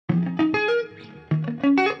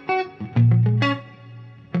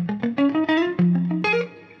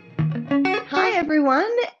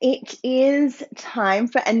It is time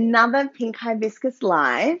for another Pink Hibiscus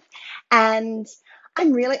Live, and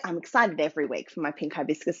I'm excited every week for my Pink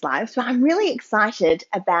Hibiscus Lives, but I'm really excited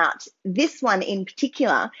about this one in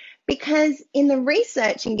particular because in the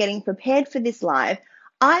research and getting prepared for this live,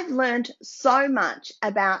 I've learned so much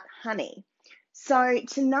about honey. So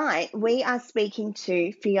tonight we are speaking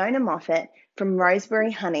to Fiona Moffat from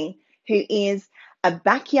Rosebery Honey, who is a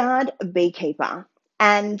backyard beekeeper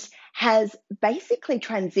and has basically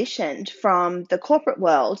transitioned from the corporate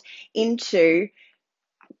world into,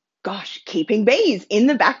 keeping bees in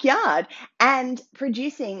the backyard and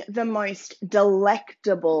producing the most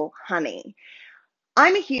delectable honey.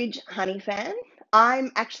 I'm a huge honey fan.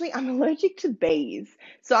 I'm allergic to bees.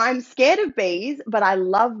 So I'm scared of bees, but I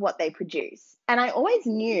love what they produce. And I always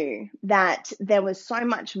knew that there was so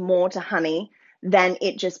much more to honey than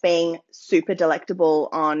it just being super delectable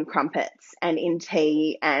on crumpets and in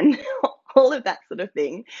tea and all of that sort of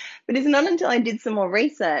thing. But it's not until I did some more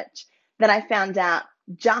research that I found out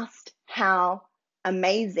just how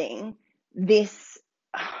amazing this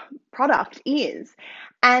product is.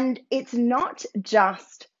 And it's not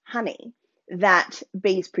just honey that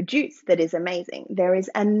bees produce that is amazing. There is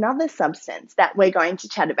another substance that we're going to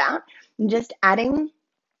chat about. I'm just adding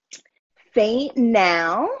Fee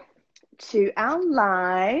now to our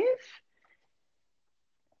live.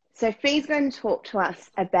 So Fee's going to talk to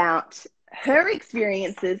us about her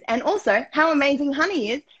experiences and also how amazing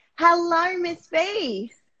honey is. Hello, Miss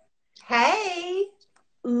Fee. Hey.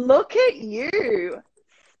 Look at you.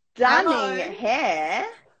 Stunning Hello. hair.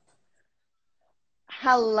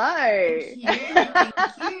 Hello.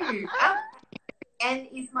 Thank you. And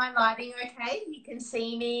is my lighting okay? You can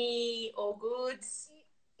see me all good?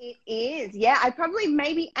 It is. Yeah, I probably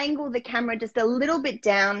maybe angle the camera just a little bit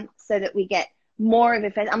down so that we get more of a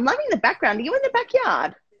face. I'm loving the background. Are you in the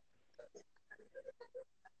backyard?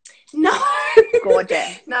 No.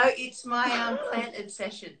 Gorgeous. No, it's my plant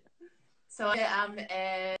obsession. So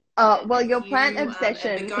your plant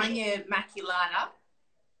obsession. Begonia maculata.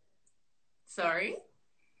 Sorry.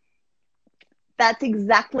 That's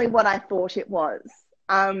exactly what I thought it was.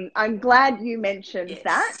 I'm glad you mentioned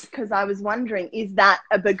that because I was wondering, is that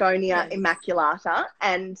a Begonia immaculata?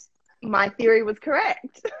 And my theory was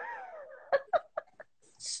correct.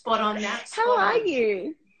 Spot on that. How are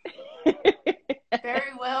you?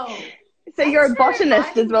 Very well. So Thanks, you're a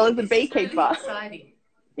botanist as well as a beekeeper. Really exciting.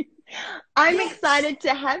 I'm excited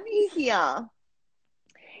to have you here.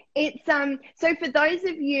 It's so for those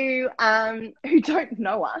of you who don't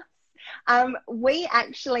know us, we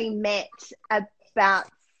actually met about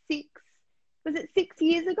 6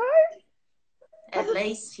 years ago? At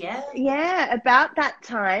least, yeah. Yeah, about that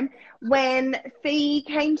time when Fee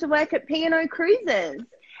came to work at P&O Cruises,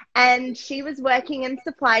 and she was working in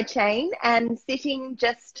supply chain and sitting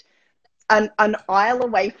just an aisle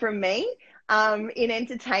away from me in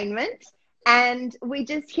entertainment. And we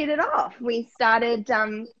just hit it off. We started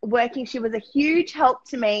working. She was a huge help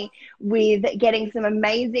to me with getting some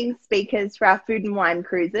amazing speakers for our food and wine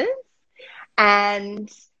cruises.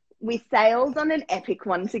 And we sailed on an epic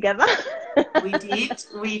one together. We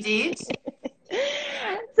did.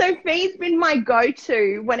 So Fee's been my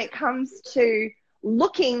go-to when it comes to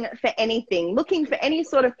looking for anything, looking for any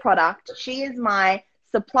sort of product. She is my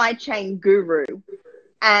supply chain guru.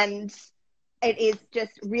 And it is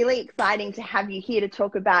just really exciting to have you here to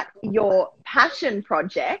talk about your passion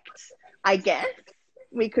project, I guess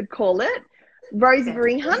we could call it,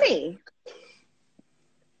 Rosebery Honey.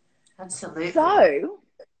 Absolutely. So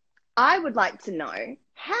I would like to know,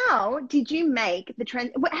 how did you make the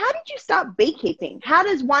trend? How did you start beekeeping? How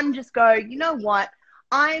does one just go, you know what,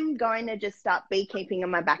 I'm going to just start beekeeping in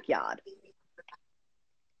my backyard?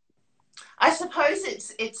 I suppose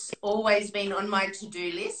it's always been on my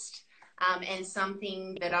to-do list. And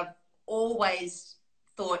something that I've always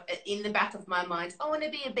thought in the back of my mind, I want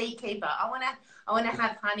to be a beekeeper. I want to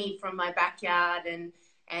have honey from my backyard, and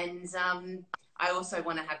I also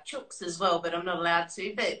want to have chooks as well, but I'm not allowed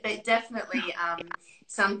to. But definitely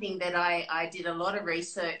something that I did a lot of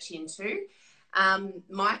research into.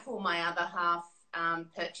 Michael, my other half,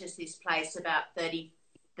 purchased this place about 30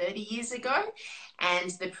 years ago,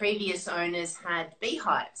 and the previous owners had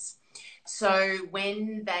beehives. So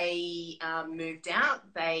when they moved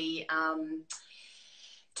out, they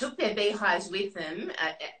took their beehives with them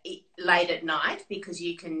late at night, because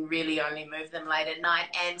you can really only move them late at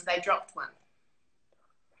night, and they dropped one.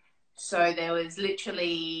 So there was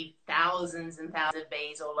literally thousands and thousands of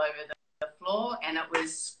bees all over the floor, and it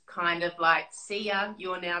was kind of like, see ya,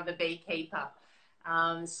 you're now the beekeeper.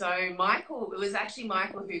 So it was actually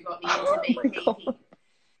Michael who got me into beekeeping.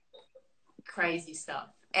 Crazy stuff.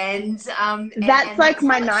 That's and like that's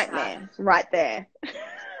my how it started. nightmare right there.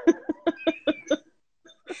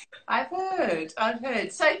 I've heard.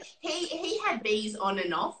 So he had bees on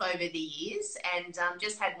and off over the years, and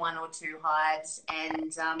just had one or two hives,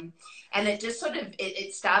 and it just sort of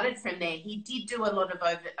it started from there. He did do a lot of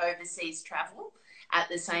overseas travel at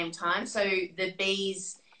the same time, so the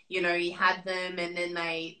bees, you know, he had them, and then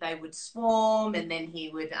they would swarm, and then he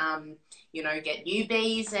would you know, get new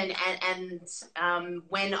bees, and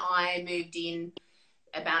when I moved in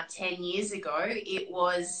about 10 years ago, it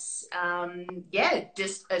was,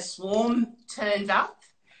 just a swarm turned up,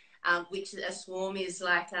 which a swarm is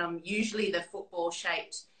like usually the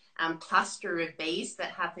football-shaped cluster of bees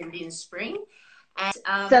that happened in spring. And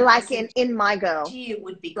So I like said, in My Girl, gee, it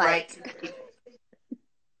would be like, great to...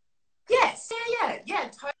 Yes, yeah,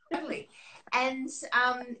 totally. And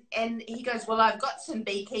he goes, well, I've got some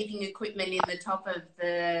beekeeping equipment in the top of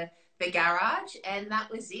the garage, and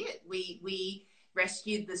that was it. We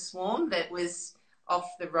rescued the swarm that was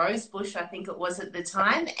off the rose bush, I think it was at the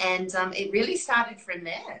time, and it really started from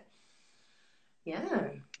there. Yeah.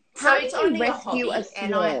 So how do it's you only a rescue hobby, a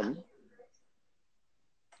swarm?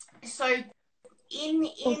 So in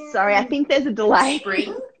Oh, sorry, I think there's a delay.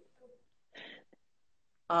 spring,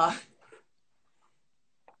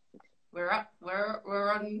 we're right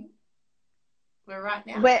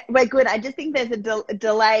now. We're good. I just think there's a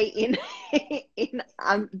delay in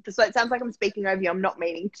so it sounds like I'm speaking over you. I'm not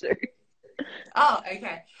meaning to. Oh,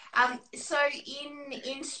 okay. So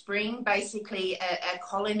in spring, basically a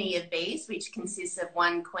colony of bees, which consists of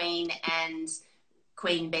one queen and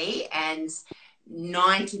queen bee, and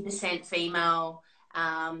 90% female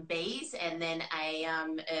bees, and then a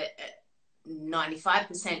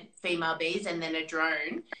 95% female bees, and then a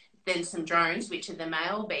drone, then some drones, which are the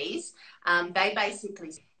male bees. They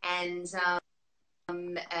basically, and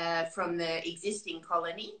from the existing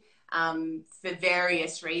colony, for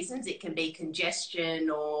various reasons. It can be congestion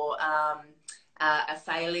or a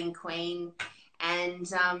failing queen. And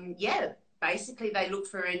basically they look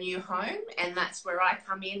for a new home, and that's where I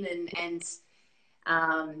come in and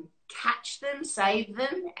catch them, save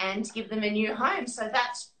them, and give them a new home. So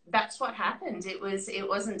that's what happened. It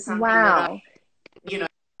wasn't something that I, you know,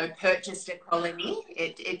 purchased a colony.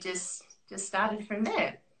 It just started from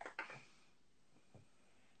there.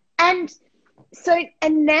 And so,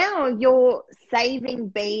 and now you're saving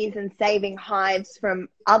bees and saving hives from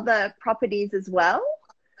other properties as well?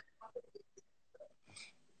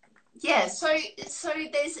 Yeah, so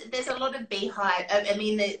there's a lot of beehive. I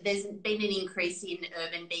mean, there's been an increase in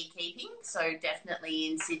urban beekeeping, so definitely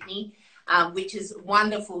in Sydney, which is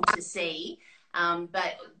wonderful to see.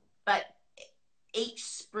 But each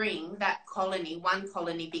spring, that colony, one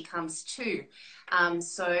colony becomes two,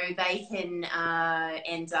 so they can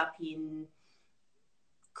end up in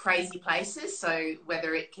crazy places. So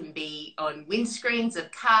whether it can be on windscreens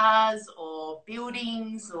of cars or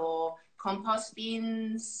buildings or compost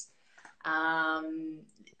bins.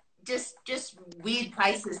 Just weird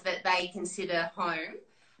places that they consider home,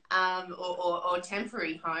 or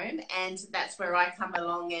temporary home, and that's where I come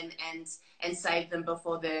along and save them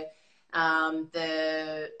before the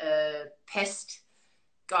pest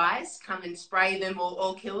guys come and spray them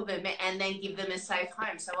or kill them, and then give them a safe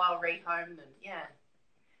home. So I'll rehome them. Yeah.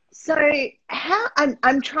 So how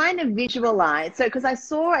I'm trying to visualize. So because I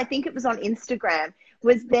think it was on Instagram.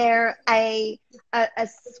 Was there a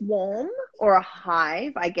swarm or a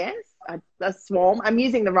hive? I guess a swarm. I'm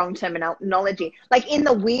using the wrong terminology. Like in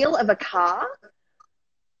the wheel of a car.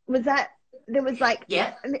 Was that there was like?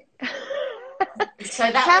 Yeah.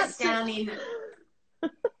 So that was down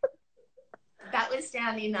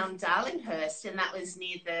in Darlinghurst, and that was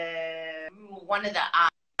near one of the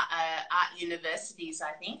art universities,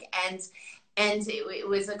 I think, and it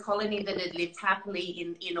was a colony that had lived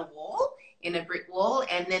happily in a wall, in a brick wall,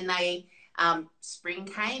 and then they spring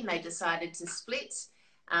came, they decided to split,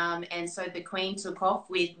 and so the queen took off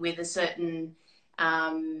with a certain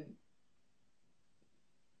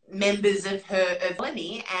members of her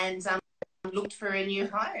colony, and looked for a new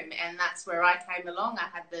home, and that's where I came along. I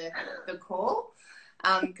had the call,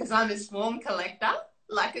 because I'm a swarm collector,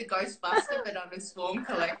 like a Ghostbuster, but I'm a swarm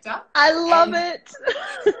collector. I love it.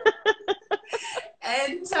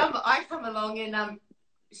 And I come along and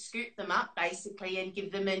scoop them up basically and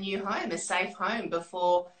give them a new home, a safe home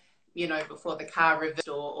before the car reversed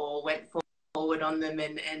or went forward on them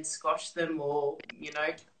and squashed them, or,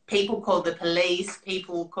 people call the police,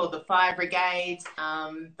 people call the fire brigade.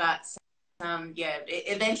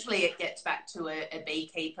 Eventually it gets back to a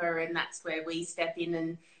beekeeper, and that's where we step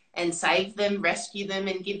in and save them, rescue them,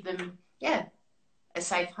 and give them, a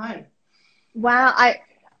safe home. Wow.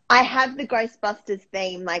 I have the Ghostbusters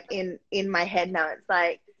theme like in my head now. It's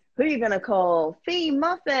like, who are you gonna call? Fiona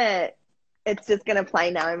Moffat. It's just gonna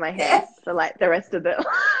play now in my head Yeah, for like the rest of the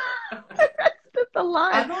the rest of the I'm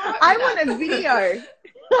live. all right I with want a that. video.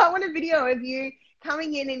 I want a video of you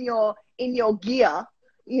coming in your gear,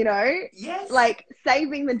 you know, Yes. like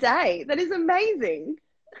saving the day. That is amazing.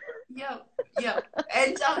 Yeah, yeah,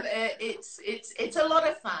 and it's a lot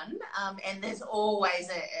of fun, and there's always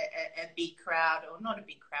a big crowd, or not a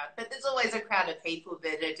big crowd, but there's always a crowd of people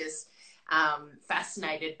that are just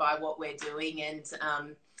fascinated by what we're doing, and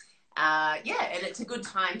yeah, and it's a good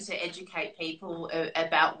time to educate people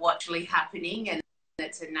about what's really happening, and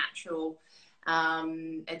it's a natural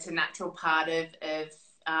part of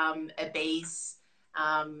a bee's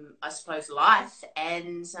I suppose life,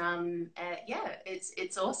 and yeah,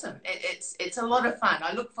 it's awesome. It's a lot of fun.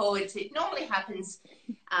 I look forward to it. Normally happens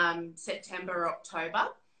September, October,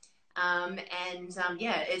 and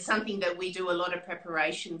yeah, it's something that we do a lot of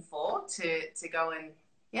preparation for to go and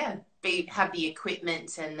yeah have the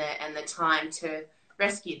equipment and the time to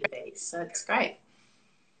rescue the bees. So it's great.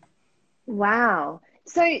 Wow.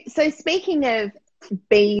 So speaking of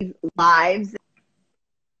bees' lives,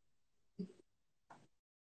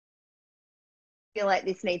 I feel like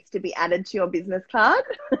this needs to be added to your business card.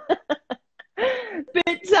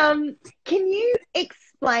 But can you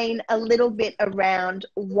explain a little bit around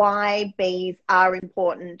why bees are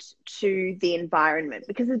important to the environment?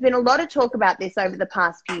 Because there's been a lot of talk about this over the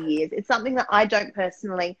past few years. It's something that I don't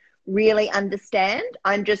personally really understand.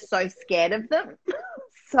 I'm just so scared of them.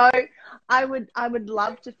 So I would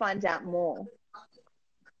love to find out more.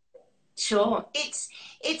 Sure.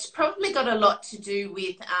 It's probably got a lot to do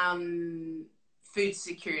with food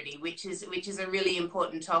security, which is a really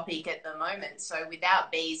important topic at the moment. So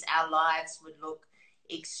without bees, our lives would look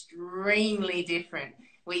extremely different.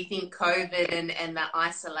 We think COVID and the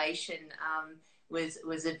isolation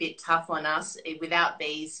was a bit tough on us. Without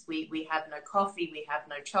bees, we have no coffee, we have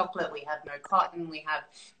no chocolate, we have no cotton,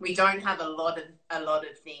 we don't have a lot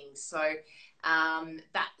of things. So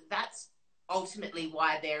that's ultimately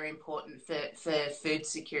why they're important for food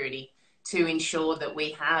security, to ensure that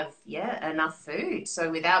we have enough food.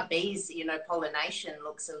 So without bees, pollination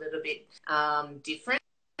looks a little bit different.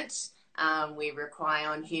 We rely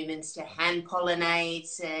on humans to hand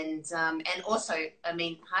pollinate, and also, I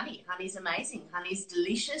mean, honey's amazing, honey's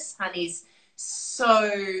delicious, honey's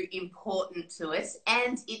so important to us,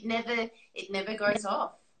 and it never goes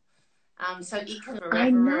off. So it can I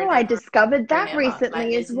forever know, and I ever discovered and that ever. Like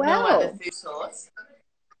recently as there's no other well. food source.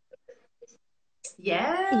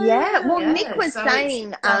 Yeah, Yeah, well, Nick yeah. was So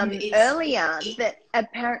saying earlier that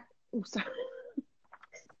apparent. Oh, sorry,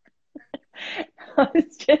 I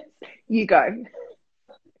was just you go.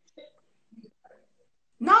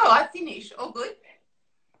 no, I finished. All good.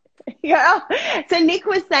 Yeah. So Nick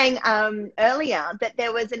was saying earlier that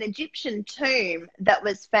there was an Egyptian tomb that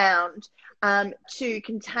was found to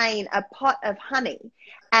contain a pot of honey,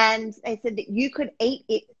 and they said that you could eat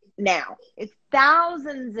it now. It's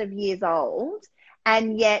thousands of years old,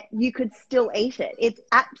 and yet you could still eat it. It's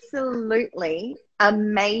absolutely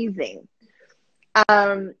amazing.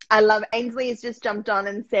 I love Ainsley has just jumped on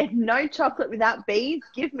and said, "No chocolate without bees.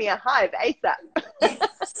 Give me a hive ASAP."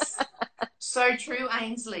 Yes. So true,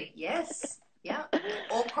 Ainsley. Yes. Yeah.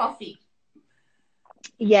 Or coffee.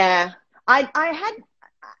 Yeah, I had,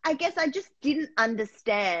 I guess I just didn't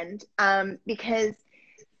understand because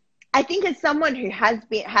I think as someone who has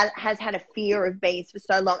had a fear of bees for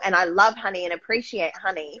so long, and I love honey and appreciate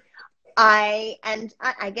honey, I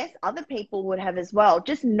guess other people would have as well,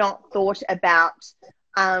 just not thought about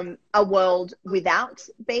a world without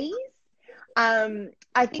bees.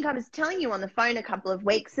 I think I was telling you on the phone a couple of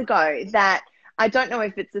weeks ago that I don't know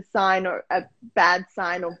if it's a sign or a bad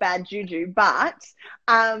sign or bad juju, but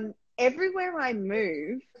everywhere I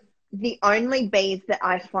move, the only bees that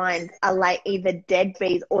I find are like either dead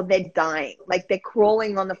bees or they're dying, like they're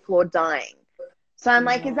crawling on the floor dying. So I'm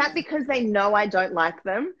like, is that Mm. because they know I don't like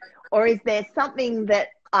them? Or is there something that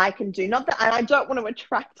I can do? Not that I don't want to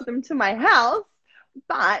attract them to my house,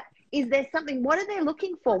 but is there something? What are they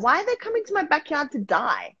looking for? Why are they coming to my backyard to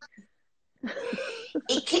die?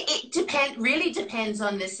 Really depends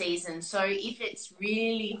on the season. So if it's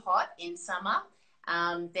really hot in summer,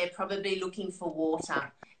 they're probably looking for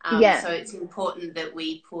water. Yeah. So it's important that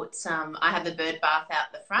we put some. I have a bird bath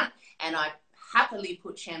out the front, and I happily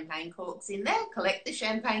put champagne corks in there. Collect the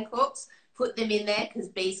champagne corks, put them in there because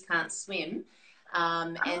bees can't swim.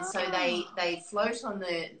 And so Oh, they float on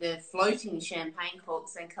the floating champagne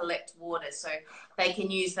corks and collect water. So they can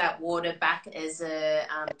use that water back as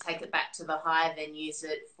take it back to the hive and use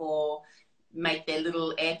it for make their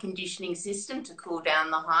little air conditioning system to cool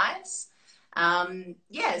down the hives.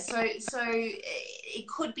 Yeah, so it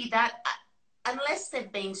could be that, unless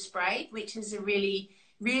they've been sprayed, which is a really,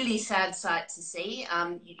 really sad sight to see.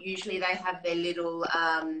 Usually they have their little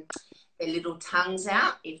tongues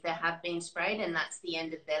out if they have been sprayed, and that's the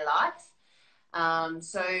end of their life.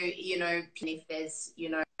 So, you know, if there's, you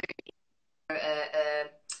know,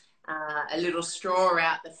 a little straw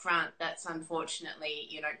out the front, that's unfortunately,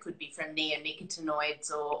 you know, could be from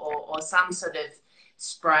neonicotinoids or some sort of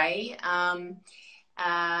spray.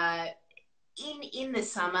 In the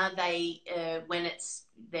summer, they when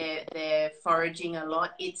they're foraging a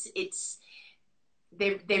lot,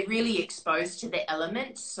 they're really exposed to the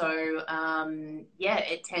element, so yeah,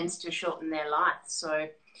 it tends to shorten their life. So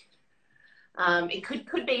it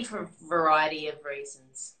could be for a variety of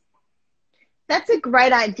reasons. That's a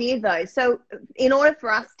great idea, though. So in order for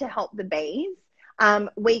us to help the bees,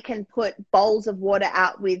 we can put bowls of water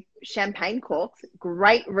out with champagne corks.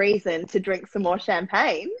 Great reason to drink some more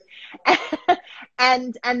champagne.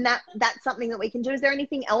 and that's something that we can do. Is there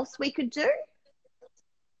anything else we could do?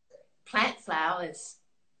 Plant flowers,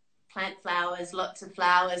 lots of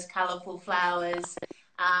flowers, colourful flowers.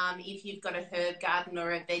 If you've got a herb garden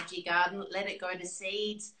or a veggie garden, let it go to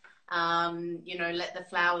seeds. You know, let the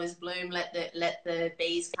flowers bloom, let the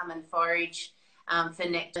bees come and forage for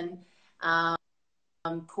nectar.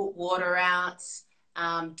 Put water out.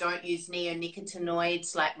 Don't use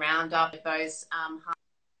neonicotinoids like Roundup, those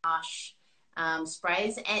harsh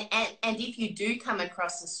sprays. And if you do come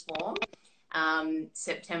across a swarm,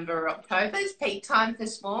 September or October is peak time for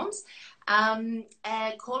swarms,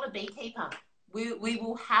 call a beekeeper. We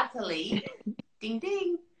will happily, ding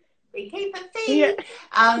ding, beekeeper fee,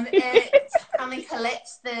 come and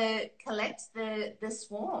collect the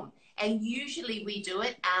swarm. And usually we do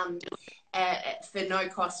it for no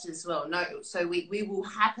cost as well. So we will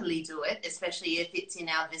happily do it, especially if it's in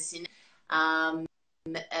our vicinity, and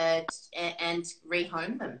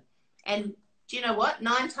rehome them. And do you know what?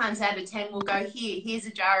 9 times out of 10 we'll go, here's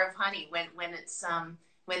a jar of honey when it's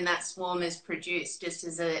when that swarm is produced, just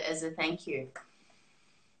as a thank you.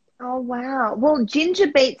 Oh, wow. Well,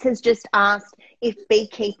 Ginger Beats has just asked if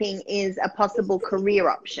beekeeping is a possible career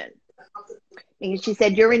option. And she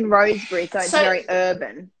said you're in Rosebery, so it's very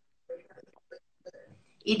urban.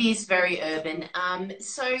 It is very urban.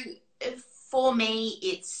 So for me,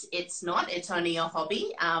 it's not. It's only a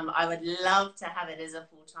hobby. I would love to have it as a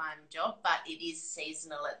full-time job, but it is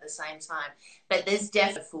seasonal at the same time. But there's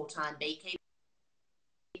definitely full-time beekeepers.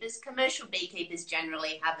 Commercial beekeepers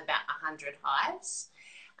generally have about 100 hives.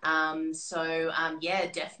 Yeah,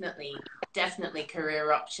 definitely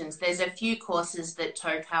career options. There's a few courses that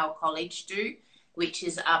Tokau College do, which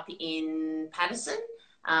is up in Paterson,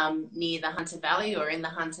 near the Hunter Valley or in the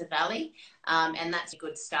Hunter Valley. And that's a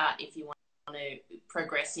good start if you want to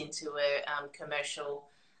progress into a commercial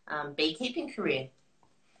beekeeping career.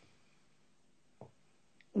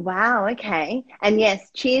 Wow, okay. And yes,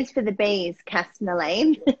 cheers for the bees,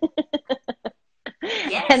 Castaneline.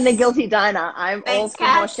 Yes. And the Guilty Diner. I'm all for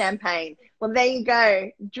Cass. more champagne. Well, there you go.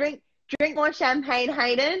 Drink more champagne,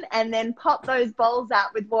 Hayden, and then pop those bowls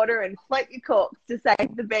out with water and float your corks to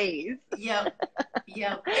save the bees. Yep.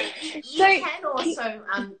 You can also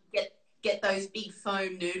get those big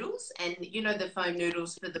foam noodles, and you know the foam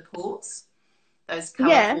noodles for the pools, those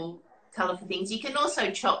colourful things. You can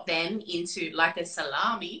also chop them into like a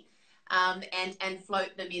salami, and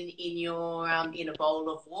float them in your in a bowl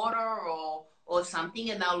of water or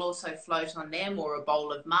something, and they'll also float on them, or a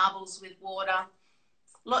bowl of marbles with water.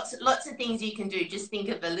 Lots of things you can do. Just think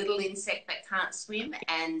of a little insect that can't swim,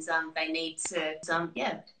 and they need to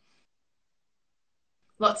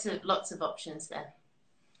lots of options there.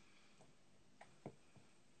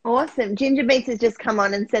 Awesome. Ginger Beats has just come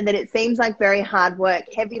on and said that it seems like very hard work,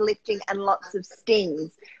 heavy lifting, and lots of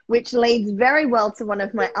stings, which leads very well to one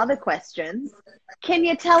of my other questions. Can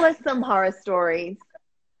you tell us some horror stories?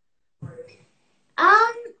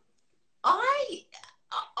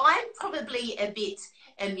 I'm probably a bit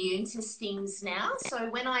immune to stings now. So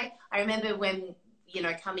when I remember when, you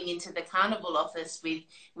know, coming into the carnival office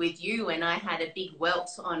with you, and I had a big welt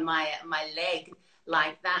on my leg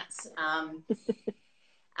like that.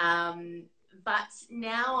 But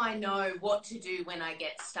now I know what to do when I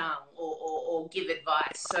get stung or give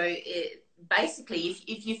advice. So basically,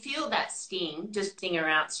 if you feel that sting, just sting her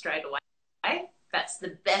out straight away. That's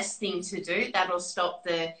the best thing to do. That'll stop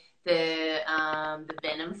the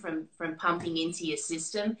venom from pumping into your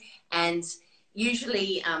system. And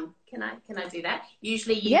usually, can I do that?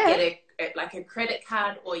 Usually you get a credit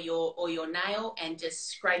card or your nail and just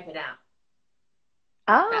scrape it out.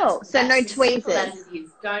 Oh, so no That's as simple tweezers. as it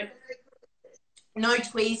is. Don't no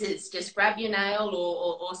tweezers. Just grab your nail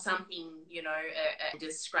or something, you know, and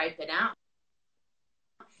just scrape it out.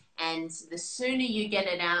 And the sooner you get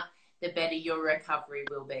it out, the better your recovery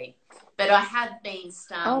will be. But I have been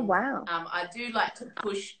stung. Oh, wow. I do like to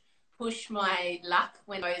push my luck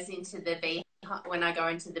when I go into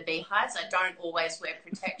the beehives. I don't always wear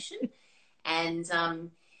protection, and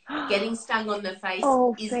getting stung on the face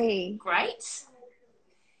isn't great.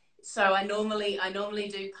 So I normally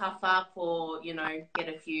do puff up, or, you know, get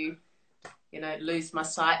a few, you know, lose my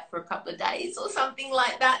sight for a couple of days or something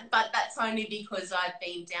like that. But that's only because I've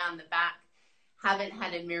been down the back, haven't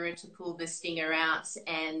had a mirror to pull the stinger out,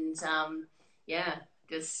 and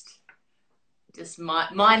just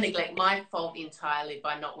my neglect, my fault entirely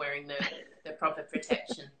by not wearing the proper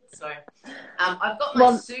protection. So I've got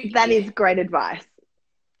my suit. That is great advice.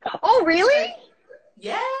 Oh, really? So,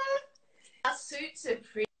 yeah, our suits are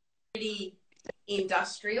pretty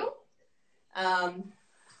industrial.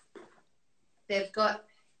 They've got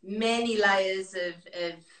many layers of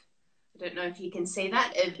I don't know if you can see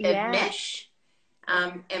that, of mesh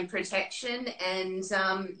and protection. And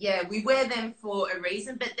we wear them for a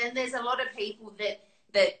reason. But then there's a lot of people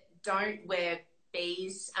that don't wear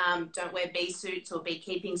don't wear bee suits or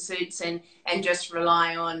beekeeping suits, and just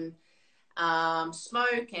rely on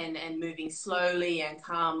smoke and moving slowly and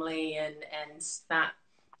calmly and that.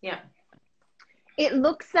 Yeah. It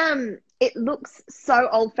looks so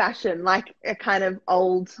old-fashioned, like a kind of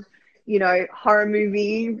old, you know, horror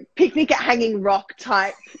movie, picnic at Hanging Rock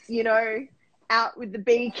type, you know, out with the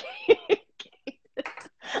beak.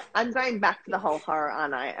 I'm going back to the whole horror,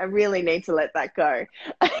 aren't I? I really need to let that go.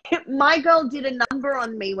 My girl did a number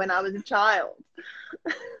on me when I was a child.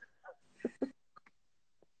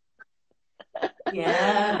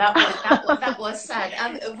 Yeah, that was sad.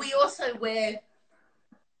 We also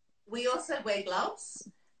wear gloves,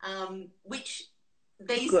 which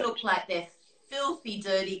these look like they're filthy,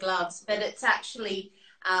 dirty gloves, but it's actually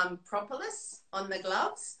propolis on the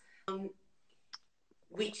gloves,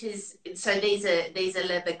 which is, so these are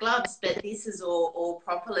leather gloves, but this is all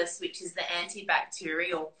propolis, which is the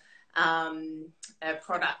antibacterial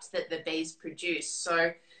product that the bees produce.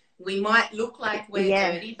 So we might look like we're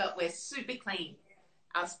dirty, but we're super clean,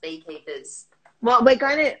 us beekeepers. Well, we're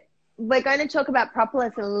going to talk about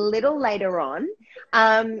propolis a little later on.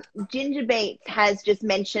 Ginger Beats has just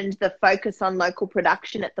mentioned the focus on local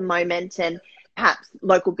production at the moment, and perhaps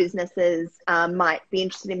local businesses might be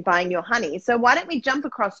interested in buying your honey. So why don't we jump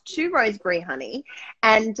across to Rosebery Honey,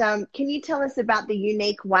 and can you tell us about the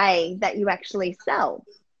unique way that you actually sell?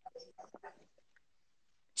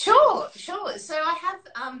 Sure. So I have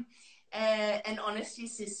an honesty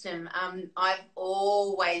system. I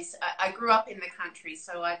grew up in the country,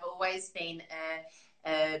 so I've always been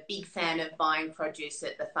a big fan of buying produce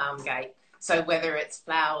at the farm gate. So whether it's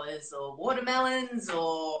flowers or watermelons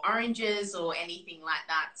or oranges or anything like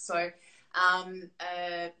that. So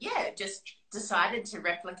just decided to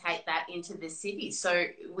replicate that into the city. So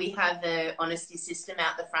we have the honesty system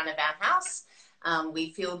out the front of our house.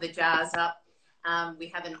 We fill the jars up. We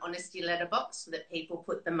have an honesty letterbox so that people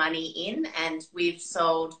put the money in, and we've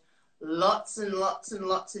sold lots and lots and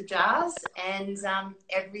lots of jars, and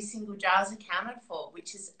every single jar is accounted for,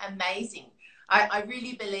 which is amazing. I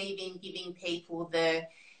really believe in giving people the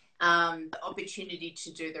opportunity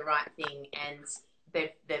to do the right thing, and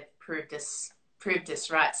they've proved us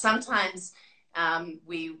right. Sometimes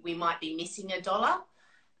we might be missing $1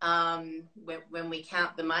 when we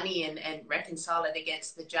count the money and reconcile it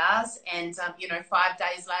against the jars, and 5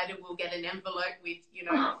 days later we'll get an envelope with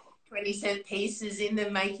 20-cent pieces in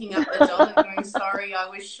them, making up the $1, going, sorry, I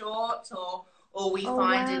was short, or we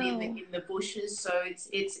find it in the bushes. So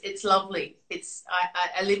it's lovely.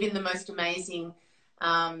 I live in the most amazing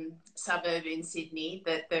suburb in Sydney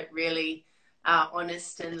that really are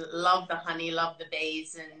honest and love the honey, love the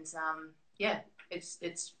bees, and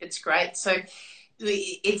it's great. So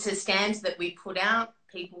it's a stand that we put out.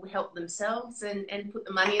 People help themselves and put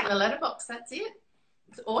the money in the letterbox. That's it.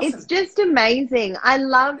 It's awesome. It's just amazing. I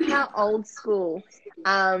love how old school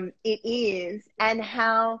it is, and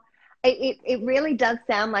how it really does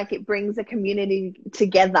sound like it brings a community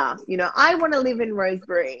together. You know, I want to live in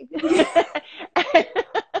Rosebery.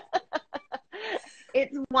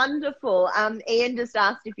 It's wonderful. Ian just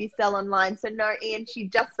asked if you sell online. So no, Ian, she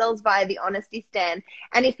just sells via the honesty stand.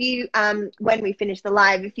 And if you, when we finish the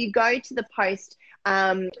live, if you go to the post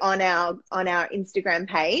on our Instagram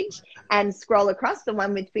page and scroll across, the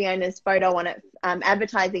one with Fiona's photo on it,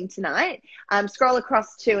 advertising tonight, scroll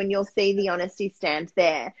across too, and you'll see the honesty stand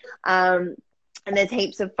there. And there's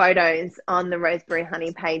heaps of photos on the Rosebery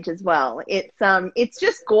Honey page as well. It's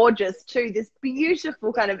just gorgeous too. This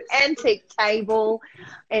beautiful kind of antique table.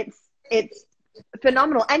 It's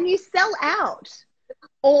phenomenal, and you sell out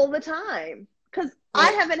all the time because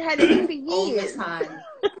I haven't had any for years. All the time.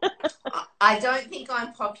 I don't think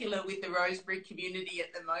I'm popular with the Rosebery community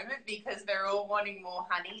at the moment because they're all wanting more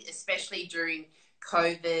honey, especially during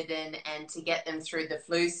COVID and to get them through the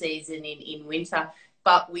flu season in winter.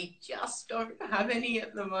 But we just don't have any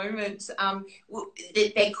at the moment.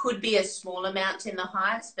 There could be a small amount in the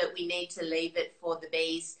hives, but we need to leave it for the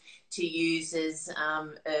bees to use as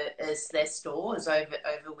their stores over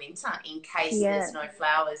winter in case there's no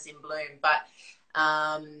flowers in bloom. But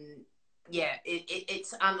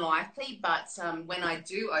it's unlikely. But when I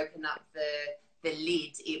do open up the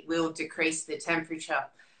lid, it will decrease the temperature.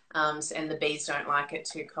 And the bees don't like it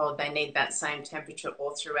too cold. They need that same temperature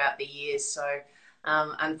all throughout the year. So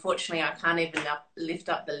unfortunately, I can't even lift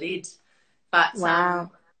up the lid. But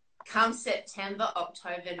come September,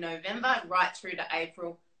 October, November, right through to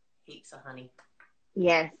April, heaps of honey.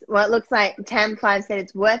 Yes. Well, it looks like Tam5 said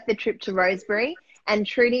it's worth the trip to Rosebery. And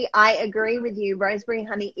Trudy, I agree with you. Rosebery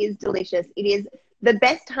honey is delicious. It is the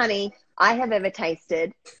best honey I have ever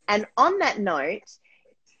tasted. And on that note,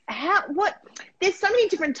 there's so many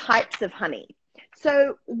different types of honey.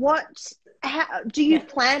 So how do you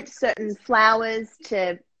plant certain flowers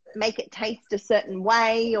to make it taste a certain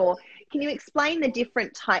way, or can you explain the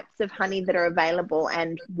different types of honey that are available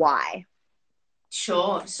and why?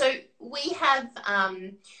 Sure. So we have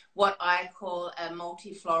what I call a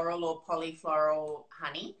multifloral or polyfloral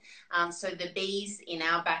honey. So the bees in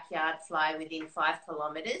our backyard fly within 5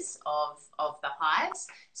 kilometres of the hives.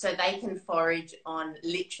 So they can forage on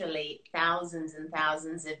literally thousands and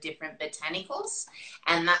thousands of different botanicals.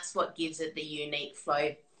 And that's what gives it the unique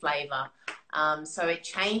flavour. So it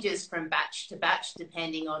changes from batch to batch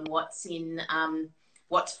depending on what's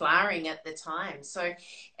what's flowering at the time. So,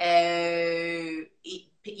 I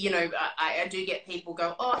do get people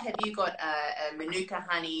go, oh, have you got a Manuka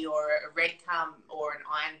honey or a red cum or an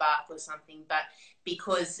ironbark or something? But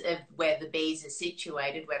because of where the bees are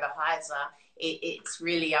situated, where the hives are, it's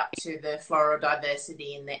really up to the floral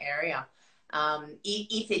diversity in the area.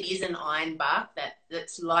 If it is an ironbark,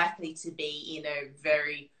 that's likely to be in a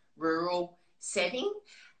very rural setting,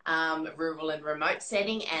 rural and remote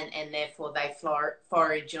setting, and therefore they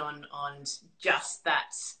forage on just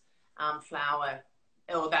that flower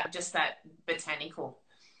or that botanical.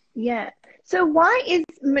 Yeah. So why is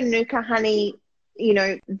Manuka honey,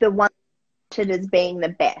 the one rated as being the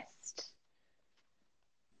best?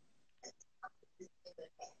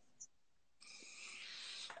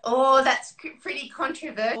 Oh, that's pretty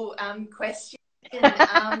controversial question.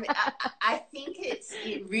 I think it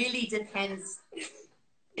really depends.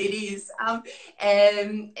 It is.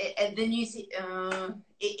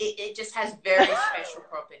 It just has very special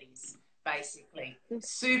properties, basically.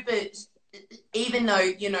 Super, even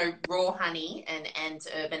though, raw honey and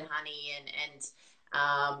urban honey and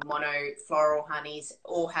monofloral honeys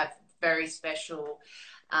all have very special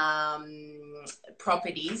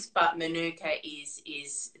properties, but Manuka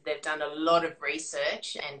is they've done a lot of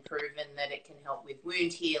research and proven that it can help with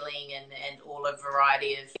wound healing and all a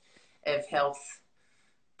variety of health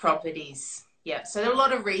properties. Yeah, so a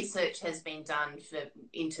lot of research has been done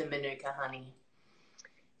into Manuka honey.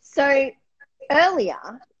 So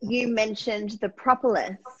earlier you mentioned the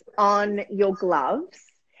propolis on your gloves,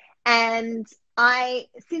 and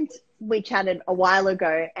since we chatted a while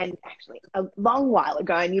ago, and actually a long while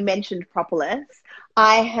ago, and you mentioned propolis,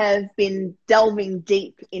 I have been delving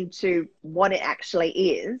deep into what it actually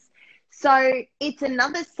is. So it's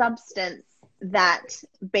another substance that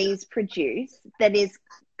bees produce that is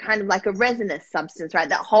kind of like a resinous substance, right?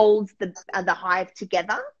 That holds the hive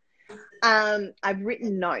together. I've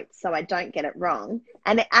written notes so I don't get it wrong,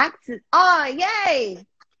 and it acts as yay!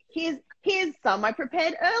 Here's some I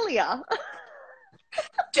prepared earlier.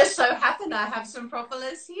 Just so happen I have some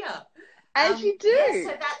propolis here. As you do. Yeah,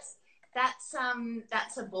 so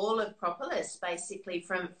that's a ball of propolis basically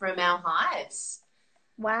from our hives.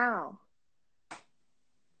 Wow.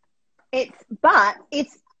 It's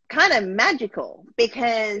kind of magical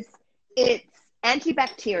because it's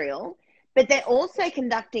antibacterial, but they're also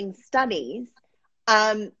conducting studies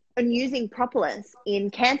on using propolis in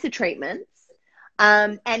cancer treatments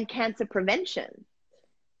and cancer prevention.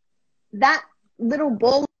 That little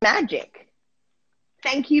ball of magic.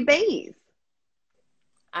 Thank you, bees.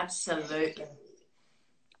 Absolutely.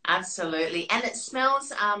 And it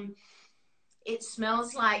smells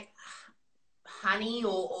like honey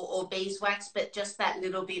or beeswax, but just that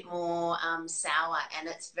little bit more sour. And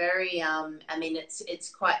it's very, I mean, it's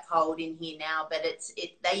quite cold in here now, but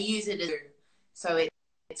they use it as, so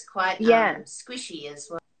it's quite squishy as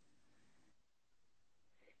well.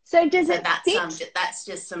 So does So it sit? That's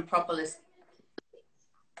just some propolis.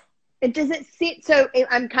 Does it sit? So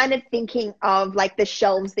I'm kind of thinking of like the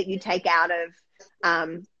shelves that you take out of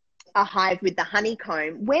a hive with the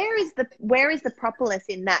honeycomb. Where is the propolis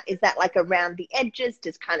in that? Is that like around the edges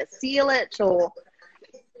to kind of seal it, or?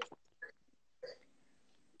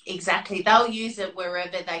 Exactly, they'll use it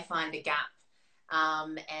wherever they find a gap,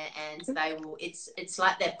 and they will. It's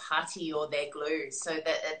like their putty or their glue. So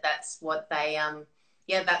that's what they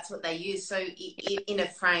that's what they use. So in a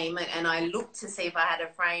frame, and I looked to see if I had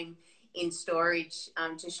a frame in storage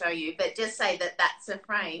to show you, but just say that that's a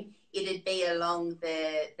frame. It'd be along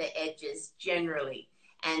the edges generally,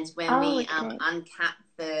 and when we uncap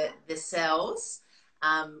the cells,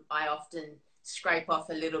 I often scrape off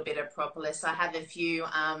a little bit of propolis. I have a few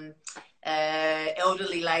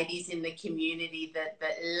elderly ladies in the community that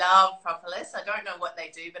love propolis. I don't know what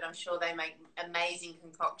they do, but I'm sure they make amazing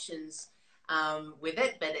concoctions with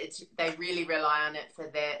it. But they really rely on it for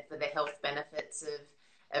the health benefits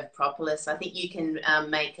of propolis. I think you can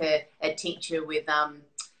make a tincture with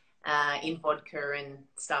in vodka and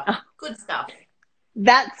stuff. Good stuff.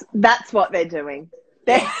 That's what they're doing.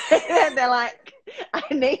 They're like, I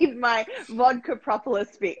need my vodka propolis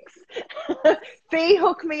fix. Fee,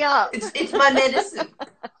 hook me up. It's my medicine.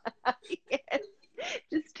 Yes.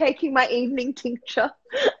 Just taking my evening tincture.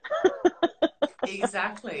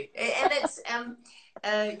 Exactly. And it's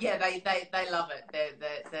they love it.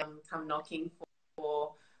 They come knocking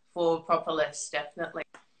for propolis, definitely.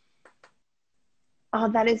 Oh,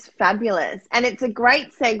 that is fabulous. And it's a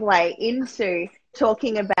great segue into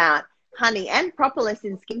talking about honey and propolis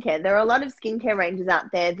in skincare. There are a lot of skincare ranges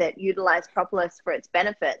out there that utilize propolis for its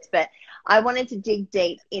benefits, but I wanted to dig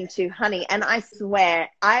deep into honey. And I swear,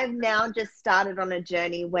 I've now just started on a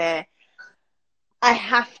journey where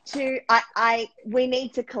we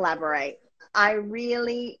need to collaborate. I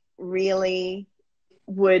really, really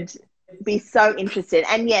would be so interested.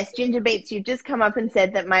 And yes, Ginger Beats, you've just come up and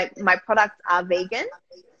said that my products are vegan.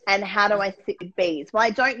 And how do I sit with bees? Well, I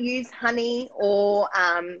don't use honey or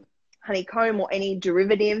honeycomb or any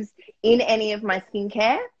derivatives in any of my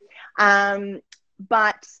skincare.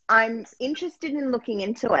 But I'm interested in looking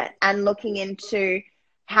into it and looking into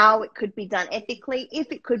how it could be done ethically,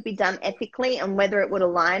 if it could be done ethically, and whether it would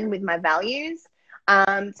align with my values.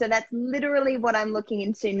 So that's literally what I'm looking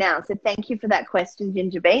into now. So thank you for that question,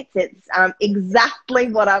 Ginger Beats. It's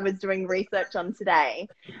exactly what I was doing research on today.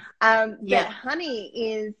 But honey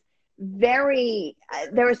is there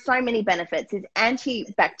are so many benefits. It's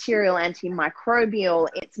antibacterial, antimicrobial,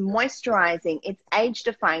 it's moisturizing, it's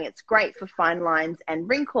age-defying, it's great for fine lines and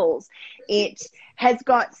wrinkles. It has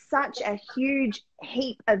got such a huge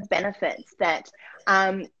heap of benefits that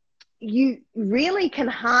you really can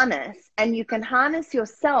harness, and you can harness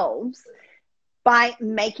yourselves by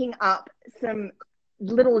making up some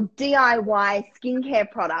little DIY skincare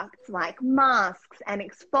products like masks and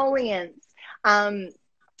exfoliants.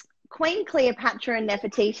 Queen Cleopatra and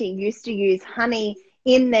Nefertiti used to use honey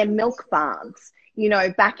in their milk baths,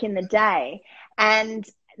 back in the day. And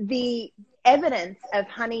the evidence of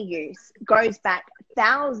honey use goes back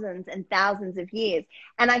thousands and thousands of years.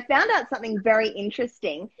 And I found out something very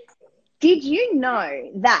interesting. Did you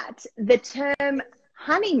know that the term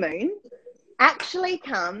honeymoon actually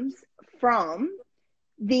comes from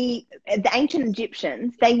the ancient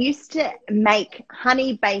Egyptians? They used to make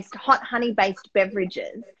hot honey-based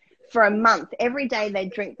beverages for a month. Every day they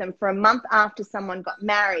drink them for a month after someone got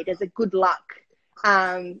married as a good luck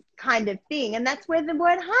kind of thing. And that's where the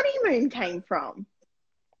word honeymoon came from.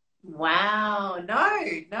 Wow. No,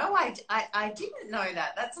 I didn't know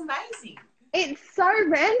that. That's amazing. It's so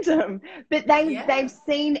random, but they've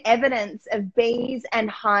seen evidence of bees and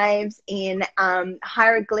hives in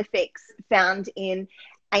hieroglyphics found in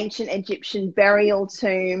ancient Egyptian burial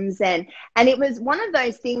tombs, and it was one of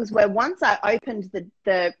those things where once I opened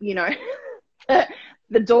the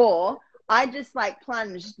the door, I just like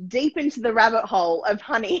plunged deep into the rabbit hole of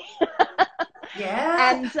honey.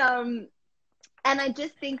 And I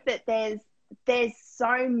just think that there's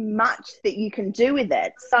so much that you can do with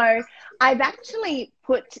it. So I've actually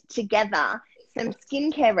put together some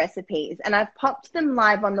skincare recipes, and I've popped them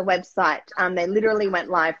live on the website. They literally went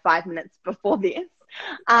live 5 minutes before this.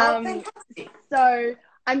 So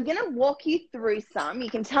I'm going to walk you through some. You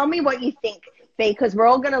can tell me what you think because we're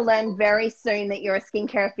all going to learn very soon that you're a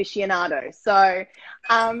skincare aficionado. So,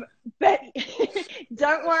 but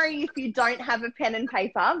don't worry if you don't have a pen and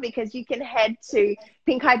paper, because you can head to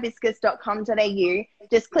pinkhibiscus.com.au,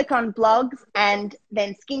 just click on blogs and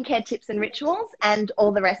then skincare tips and rituals, and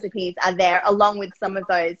all the recipes are there, along with some of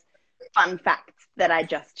those fun facts that I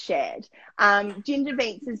just shared. Ginger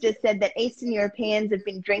Beats has just said that Eastern Europeans have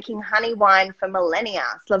been drinking honey wine for millennia.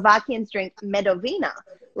 Slovakians drink medovina,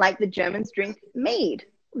 like the Germans drink mead.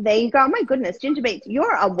 There you go. My goodness, Ginger Beats,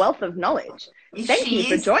 you're a wealth of knowledge. Thank you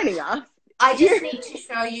for joining us. I just need to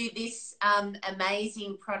show you this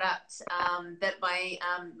amazing product that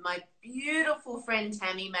my beautiful friend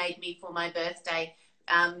Tammy made me for my birthday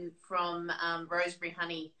from Rosebery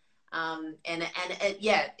Honey.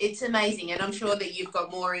 Yeah, it's amazing, and I'm sure that you've got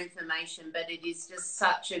more information, but it is just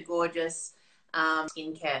such a gorgeous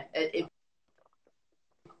skincare.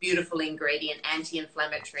 Beautiful ingredient,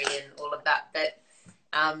 anti-inflammatory, and all of that. But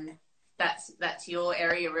that's your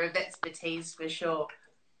area of expertise for sure.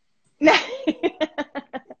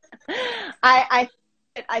 I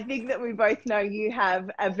think that we both know you have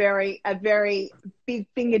a very big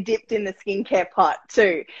finger dipped in the skincare pot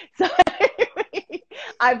too. So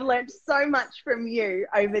I've learned so much from you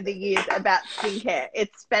over the years about skincare.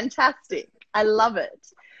 It's fantastic. I love it.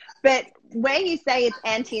 But where you say it's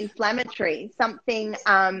anti-inflammatory, something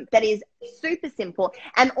that is super simple,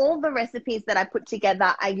 and all the recipes that I put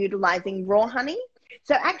together are utilizing raw honey.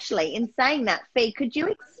 So actually, in saying that, Fee, could you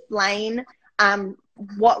explain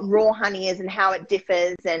what raw honey is and how it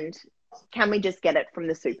differs, and can we just get it from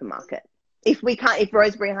the supermarket if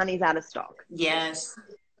Rosebery honey's out of stock? Yes.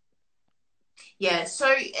 Yeah,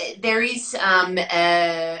 so there is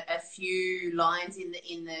a few lines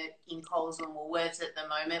in Coles and Woolworths at the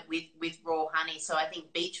moment with raw honey. So I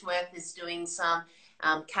think Beechworth is doing some.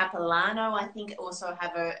 Capilano, I think, also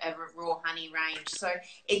have a raw honey range. So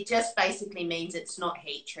it just basically means it's not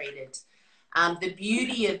heat treated. The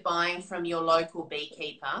beauty of buying from your local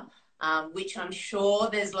beekeeper, which I'm sure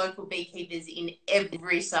there's local beekeepers in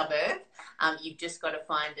every suburb, you've just got to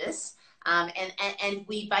find us. And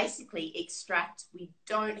we basically extract, we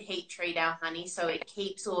don't heat treat our honey, so it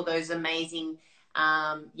keeps all those amazing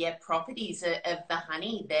properties of the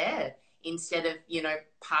honey there, instead of,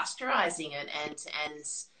 pasteurizing it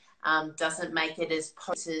and doesn't make it as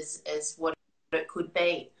potent as what it could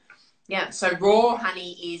be. Yeah, so raw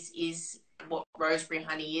honey is what Rosebery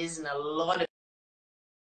honey is, and a lot of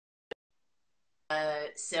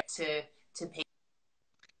sell to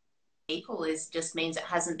people just means it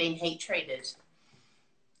hasn't been heat treated.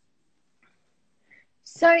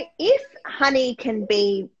 So if honey can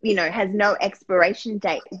be, has no expiration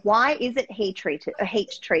date, why is it heat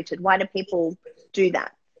treated? Why do people do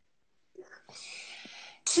that?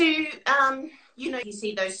 To, you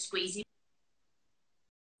see those squeezy,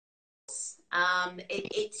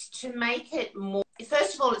 it's to make it more,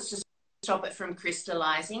 first of all, it's to stop it from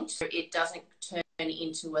crystallizing, so it doesn't turn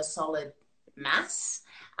into a solid mass.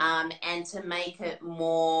 And to make it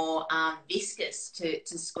more viscous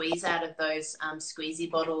to squeeze out of those squeezy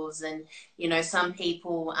bottles. And, some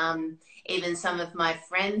people, even some of my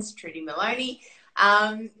friends, Trudy Maloney,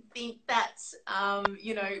 think that,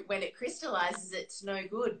 when it crystallizes, it's no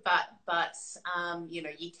good. But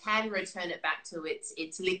you can return it back to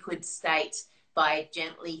its liquid state by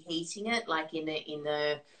gently heating it, like in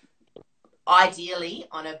the ideally,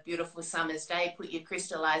 on a beautiful summer's day, put your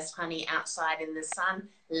crystallized honey outside in the sun,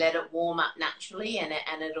 let it warm up naturally, and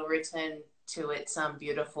it'll return to its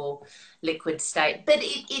beautiful liquid state. But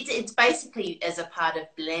it's basically as a part of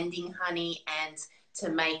blending honey and to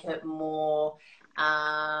make it more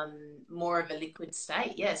of a liquid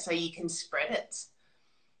state. Yeah, so you can spread it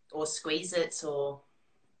or squeeze it or.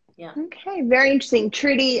 Yeah. Okay, very interesting.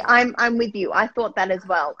 Trudy, I'm with you. I thought that as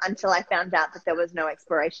well until I found out that there was no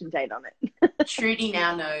expiration date on it. Trudy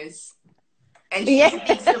now knows. And she's a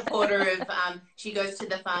big supporter of, she goes to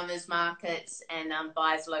the farmers markets and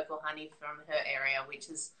buys local honey from her area, which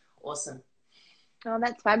is awesome. Oh,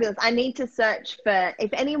 that's fabulous. I need to search for,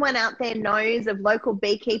 if anyone out there knows of local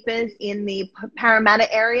beekeepers in the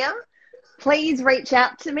Parramatta area, please reach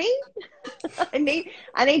out to me. I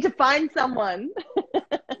need to find someone.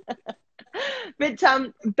 But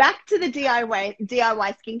back to the DIY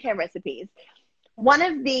skincare recipes. One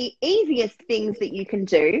of the easiest things that you can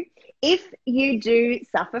do if you do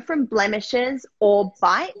suffer from blemishes or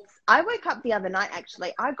bites. I woke up the other night,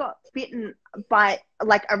 actually. I got bitten by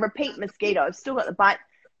like a repeat mosquito. I've still got the bite,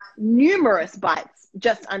 numerous bites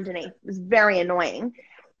just underneath. It was very annoying.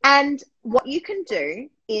 And what you can do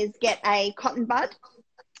is get a cotton bud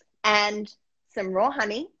and some raw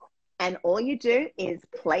honey And all you do is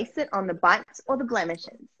place it on the bites or the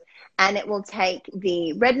blemishes. And it will take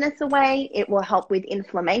the redness away. It will help with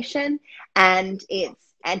inflammation. And it's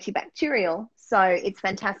antibacterial. So it's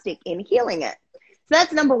fantastic in healing it. So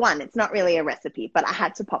that's number one. It's not really a recipe, but I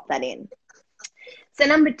had to pop that in. So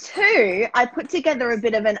number two, I put together a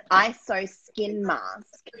bit of an ISO skin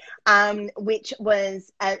mask, which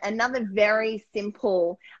was another very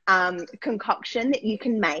simple concoction that you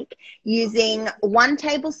can make using 1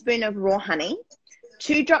 tablespoon of raw honey,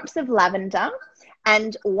 2 drops of lavender,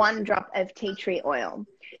 and 1 drop of tea tree oil.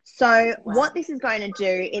 So what this is going to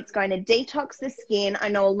do, it's going to detox the skin. I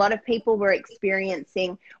know a lot of people were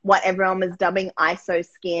experiencing what everyone was dubbing ISO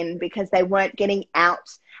skin because they weren't getting out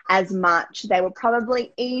as much. They were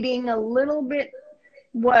probably eating a little bit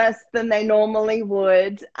worse than they normally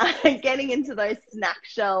would, getting into those snack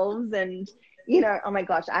shelves. And, you know, oh my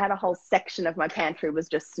gosh, I had a whole section of my pantry was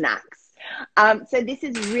just snacks. So this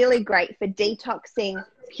is really great for detoxing,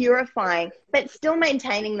 purifying, but still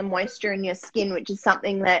maintaining the moisture in your skin, which is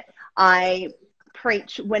something that I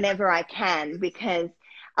preach whenever I can, because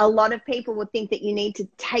a lot of people would think that you need to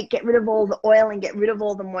get rid of all the oil and get rid of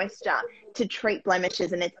all the moisture to treat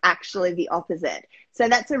blemishes, and it's actually the opposite. So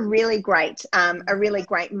that's a really great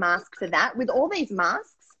mask for that. With all these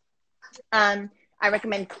masks, I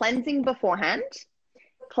recommend cleansing beforehand,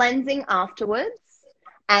 cleansing afterwards,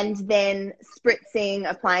 and then spritzing,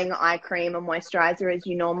 applying eye cream or moisturizer as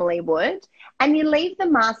you normally would. And you leave the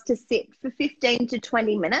mask to sit for 15 to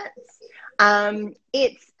 20 minutes.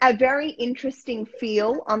 It's a very interesting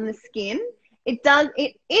feel on the skin.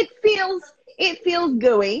 It feels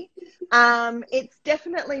gooey. It's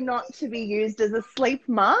definitely not to be used as a sleep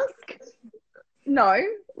mask. No,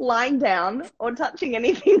 lying down or touching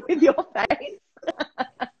anything with your face.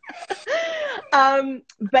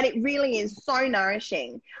 But it really is so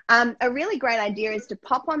nourishing. A really great idea is to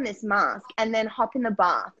pop on this mask and then hop in the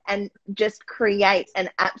bath and just create an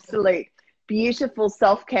absolute beautiful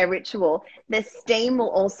self-care ritual. The steam will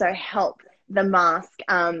also help the mask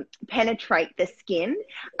penetrate the skin.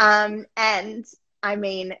 And I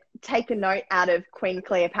mean, take a note out of Queen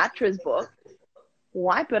Cleopatra's book,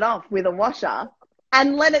 wipe it off with a washer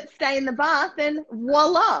and let it stay in the bath, and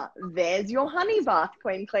voila, there's your honey bath,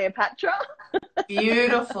 Queen Cleopatra.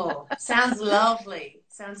 Beautiful. Sounds lovely.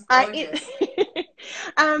 Sounds gorgeous.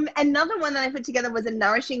 Another one that I put together was a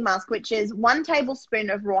nourishing mask, which is 1 tablespoon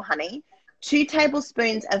of raw honey, 2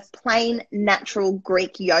 tablespoons of plain natural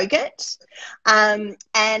Greek yogurt,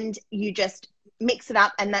 and you just mix it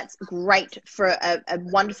up, and that's great for a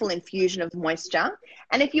wonderful infusion of moisture.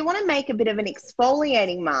 And if you want to make a bit of an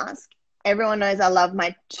exfoliating mask, everyone knows I love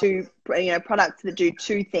my products that do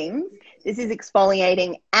 2 things. This is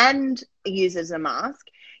exfoliating and uses a mask.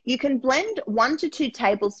 You can blend 1 to 2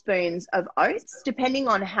 tablespoons of oats, depending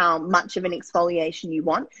on how much of an exfoliation you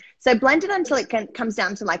want. So blend it until it comes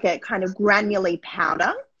down to like a kind of granular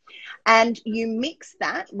powder. And you mix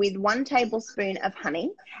that with 1 tablespoon of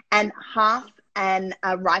honey and half a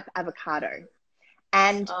ripe avocado.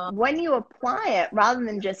 And when you apply it, rather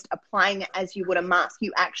than just applying it as you would a mask,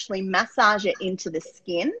 you actually massage it into the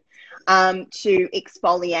skin to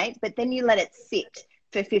exfoliate, but then you let it sit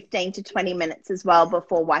for 15 to 20 minutes as well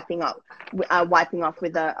before wiping off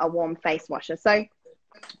with a warm face washer. So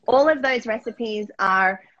all of those recipes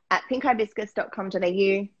are at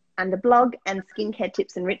pinkhibiscus.com.au under blog and skincare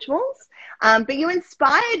tips and rituals. But you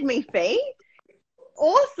inspired me, Fee.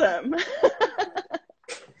 Awesome.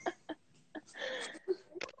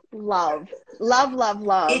 Love.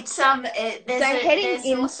 It's there's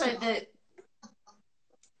also the.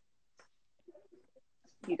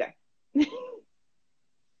 You go.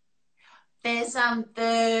 There's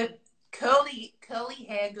the curly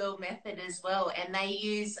hair girl method as well, and they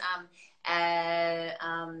use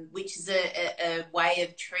which is a way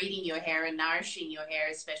of treating your hair and nourishing your hair,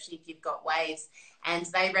 especially if you've got waves. And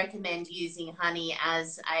they recommend using honey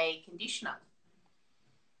as a conditioner.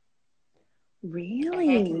 Really?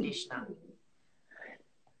 A hair conditioner.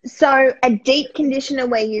 So a deep conditioner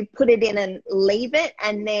where you put it in and leave it,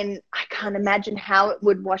 and then I can't imagine how it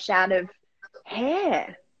would wash out of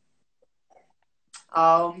hair.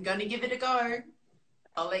 Oh, I'm going to give it a go.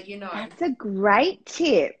 I'll let you know. That's a great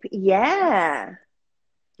tip. Yeah.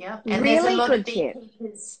 Yeah. And really there's a lot good of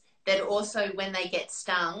beekeepers that also, when they get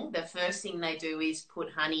stung, the first thing they do is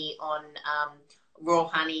put honey on, raw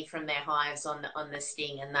honey from their hives on the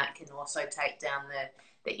sting, and that can also take down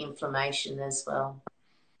the inflammation as well.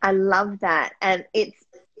 I love that. And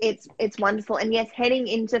it's wonderful. And yes, heading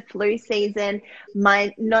into flu season,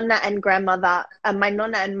 my nonna and grandmother, my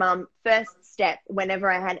nonna and mum, first step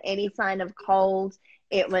whenever I had any sign of cold,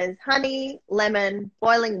 it was honey, lemon,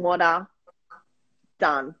 boiling water,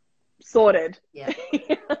 done, sorted. Yeah.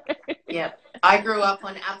 Yeah. I grew up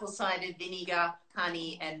on apple cider vinegar,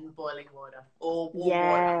 honey, and boiling water, or warm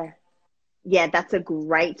water. Yeah, that's a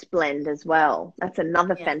great blend as well. That's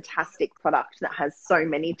another fantastic product that has so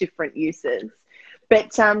many different uses.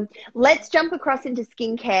 But let's jump across into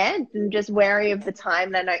skincare. I'm just wary of the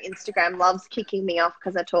time. And I know Instagram loves kicking me off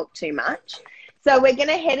because I talk too much. So we're going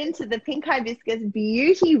to head into the Pink Hibiscus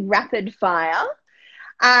Beauty Rapid Fire.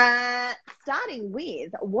 Starting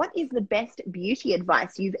with, what is the best beauty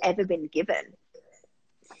advice you've ever been given?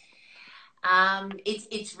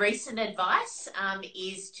 It's recent advice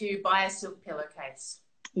is to buy a silk pillowcase.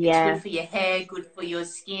 Yeah. It's good for your hair, good for your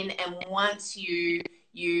skin, and once you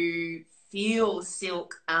feel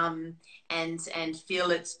silk and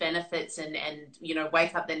feel its benefits and you know,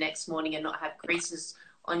 wake up the next morning and not have creases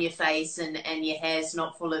on your face and your hair's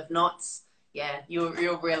not full of knots, you'll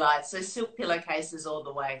realize. So silk pillowcases all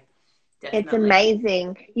the way. Definitely. It's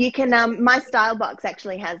amazing. You can, my style box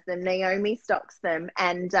actually has them. Naomi stocks them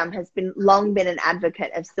and has long been an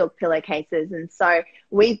advocate of silk pillowcases. And so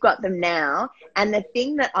we've got them now. And the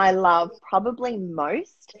thing that I love probably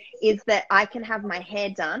most is that I can have my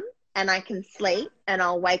hair done and I can sleep and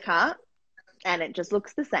I'll wake up and it just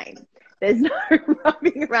looks the same. There's no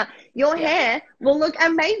rubbing around. Your hair will look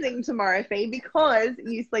amazing tomorrow, Fee, because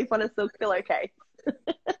you sleep on a silk pillowcase.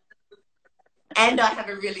 And I have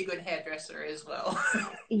a really good hairdresser as well.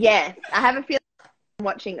 Yes, I have a feeling I'm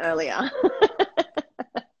watching earlier.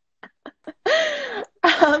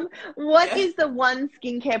 What is the one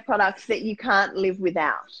skincare product that you can't live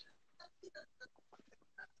without?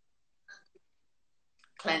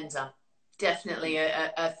 Cleanser. Definitely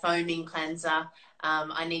a foaming cleanser.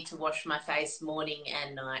 I need to wash my face morning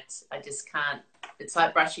and night. I just can't. It's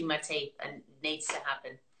like brushing my teeth and it needs to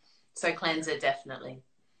happen. So cleanser, definitely.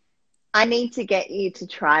 I need to get you to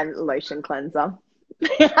try lotion cleanser.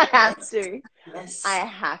 I have to. Yes. I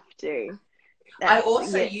have to. I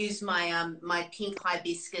also use my my Pink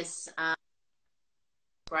Hibiscus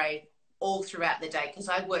spray all throughout the day because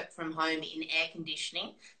I work from home in air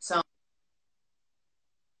conditioning. So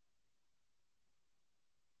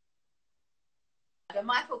I go,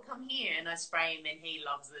 Michael, come here, and I spray him and he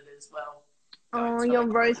loves it as well. Oh, your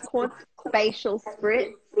rose quartz facial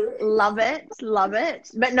spritz. Love it. Love it.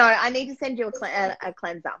 But no, I need to send you a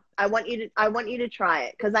cleanser. I want you to try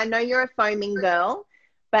it because I know you're a foaming girl,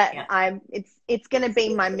 but it's going to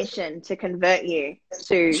be my mission to convert you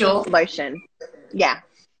to lotion. Yeah.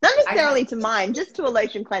 Not necessarily to mine, just to a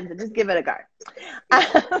lotion cleanser. Just give it a go.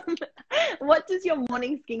 What does your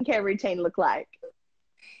morning skincare routine look like?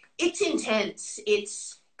 It's intense.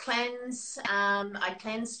 It's cleanse. I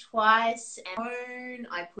cleanse twice, and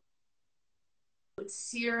I put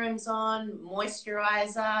serums on,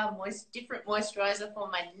 moisturizer, different moisturizer for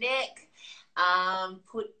my neck.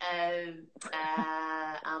 Put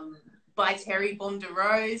by Terry Baume de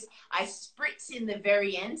Rose. I spritz in the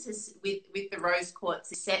very end with the rose quartz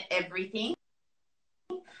to set everything.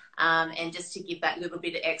 And just to give that little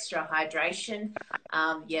bit of extra hydration.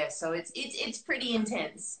 So it's pretty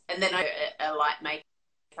intense. And then I a light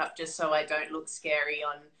makeup just so I don't look scary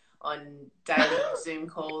on daily Zoom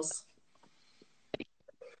calls.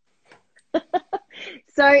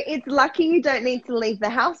 So it's lucky you don't need to leave the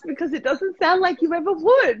house because it doesn't sound like you ever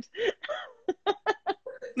would.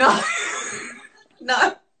 No.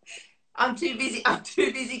 I'm too busy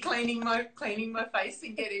cleaning my face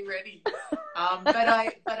and getting ready. But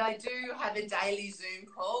I do have a daily Zoom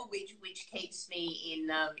call which keeps me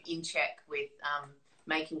in check with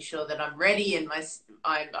making sure that I'm ready and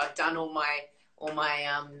I've done all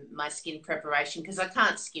my skin preparation because I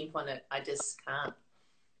can't skimp on it. I just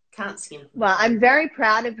can't skimp. Well, I'm very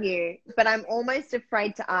proud of you, but I'm almost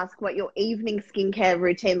afraid to ask what your evening skincare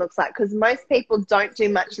routine looks like because most people don't do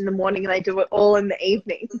much in the morning and they do it all in the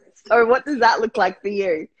evening. So what does that look like for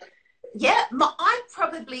you? Yeah, I'm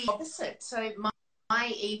probably opposite. So my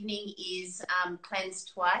evening is cleanse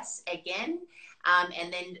twice again,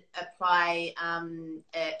 and then apply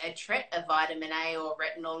a tret, a vitamin A or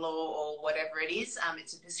retinol or whatever it is.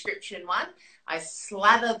 It's a prescription one. I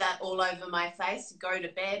slather that all over my face, go to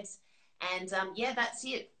bed, and that's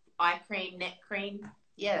it. Eye cream, neck cream.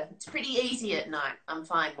 Yeah, it's pretty easy at night. I'm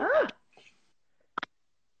fine with that.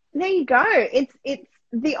 There you go. It's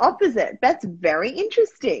the opposite. That's very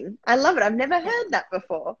interesting. I love it. I've never heard that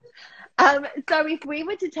before. So if we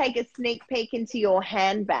were to take a sneak peek into your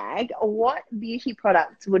handbag, what beauty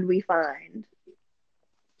products would we find?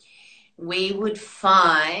 We would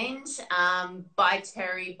find by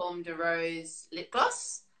Terry Baume de Rose lip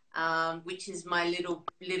gloss, which is my little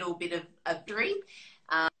bit of victory.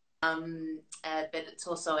 but it's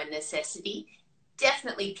also a necessity.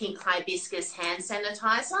 Definitely Pink Hibiscus hand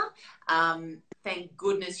sanitizer. Thank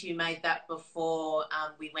goodness you made that before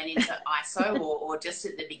we went into ISO or just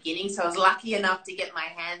at the beginning. So I was lucky enough to get my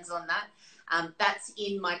hands on that. That's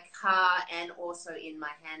in my car and also in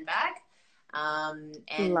my handbag. And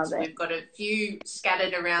we've got a few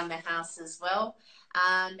scattered around the house as well.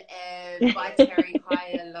 Viteri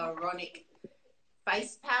hyaluronic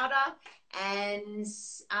face powder. And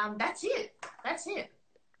that's it. That's it.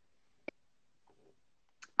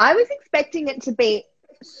 I was expecting it to be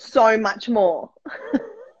so much more.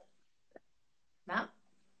 No.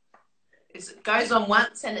 It goes on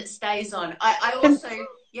once and it stays on. I also,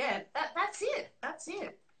 yeah, that's it. That's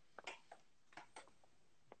it.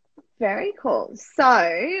 Very cool.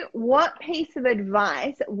 So, what piece of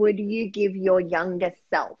advice would you give your younger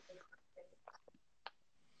self?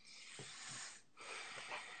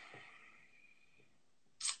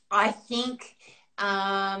 I think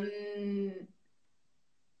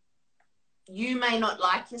you may not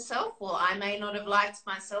like yourself, or I may not have liked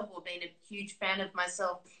myself or been a huge fan of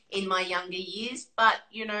myself in my younger years, but,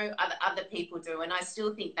 you know, other people do. And I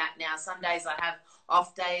still think that now. Some days I have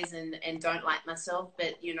off days and don't like myself,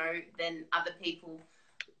 but, you know, then other people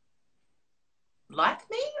like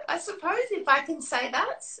me, I suppose, if I can say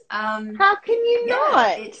that. How can you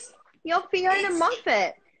not? You're Fiona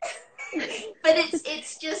Moffat. But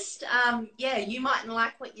it's just, yeah, you mightn't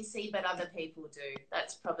like what you see, but other people do.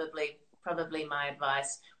 That's probably my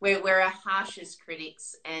advice. We're our harshest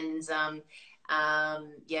critics, and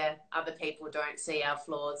yeah, other people don't see our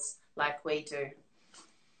flaws like we do.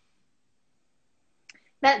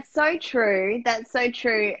 That's so true. That's so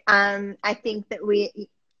true. I think that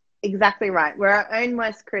exactly right. We're our own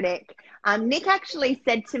worst critic. Nick actually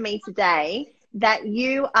said to me today that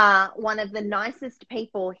you are one of the nicest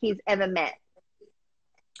people he's ever met.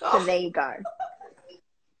 Oh. So there you go.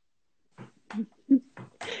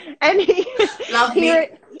 And he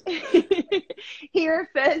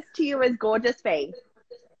refers to you as gorgeous Fee.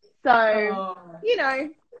 So, you know.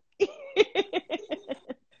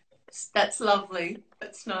 That's lovely.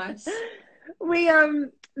 That's nice.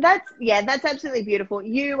 That's absolutely beautiful.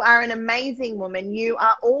 You are an amazing woman. You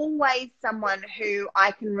are always someone who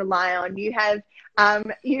I can rely on. You have,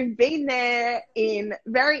 you've been there in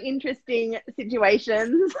very interesting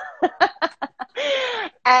situations.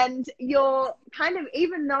 And you're kind of,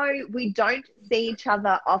 even though we don't see each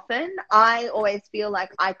other often, I always feel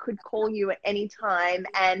like I could call you at any time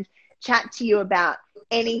and chat to you about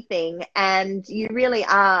anything. And you really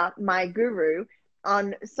are my guru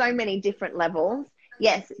on so many different levels.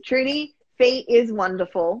 Yes, Trudy, Fee is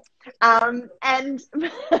wonderful. And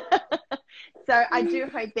so I do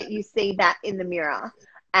hope that you see that in the mirror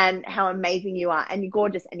and how amazing you are. And you're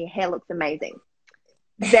gorgeous and your hair looks amazing.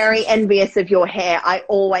 Very envious of your hair. I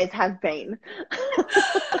always have been.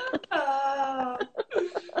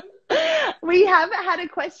 We have had a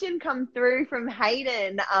question come through from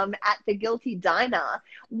Hayden at the Guilty Diner.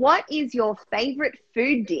 What is your favorite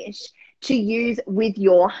food dish to use with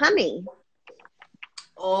your honey?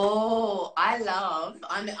 Oh, I love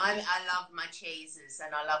my cheeses,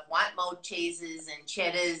 and I love white mold cheeses and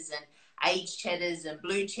cheddars and aged cheddars and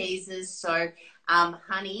blue cheeses. So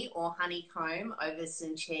honey or honeycomb over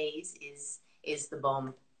some cheese is the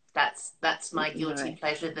bomb. That's my guilty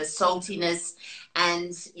pleasure. The saltiness,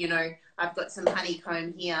 and you know, I've got some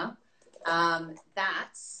honeycomb here.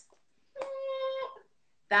 That's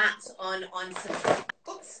on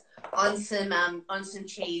some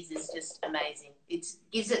cheese is just amazing. It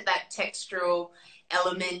gives it that textural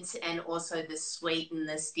element, and also the sweet and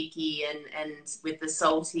the sticky, and with the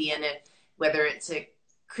salty, and whether it's a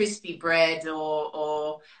crispy bread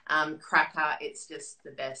or cracker, it's just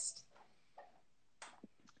the best.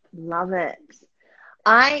 Love it.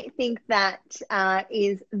 I think that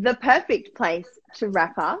is the perfect place to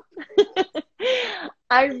wrap up.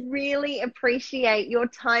 I really appreciate your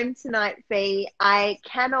time tonight, Fee. I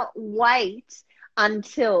cannot wait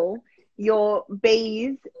until your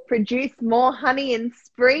bees produce more honey in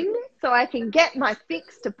spring so I can get my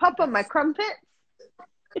fix to pop on my crumpets.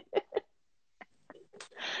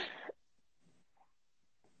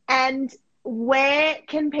 And where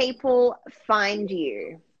can people find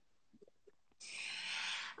you?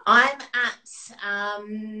 I'm at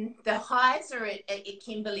the hives are at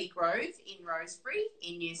Kimberley Grove in Rosebery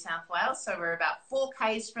in New South Wales. So we're about 4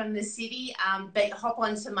 k's from the city. But hop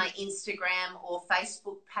onto my Instagram or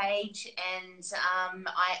Facebook page, and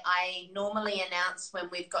I normally announce when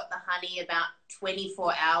we've got the honey about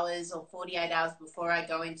 24 hours or 48 hours before I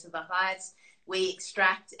go into the hives. We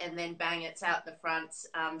extract, and then bang, it's out the front.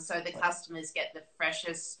 So the customers get the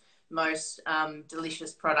freshest most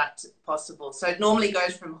delicious product possible. So it normally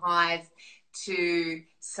goes from hive to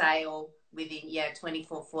sale within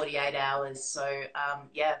 24, 48 hours. So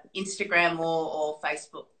Instagram or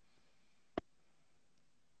Facebook.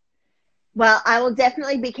 Well, I will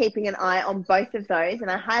definitely be keeping an eye on both of those, and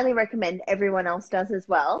I highly recommend everyone else does as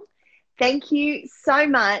well. Thank you so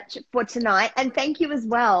much for tonight, and thank you as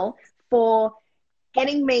well for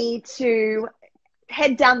getting me to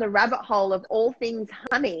head down the rabbit hole of all things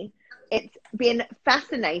honey. It's been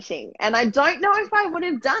fascinating, and I don't know if I would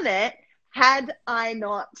have done it had I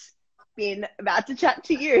not been about to chat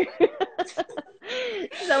to you.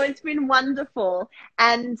 So it's been wonderful.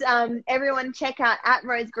 And everyone check out at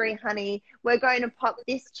Rosebery Honey. We're going to pop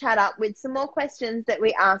this chat up with some more questions that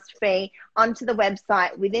we asked Fee onto the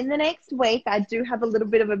website within the next week. I do have a little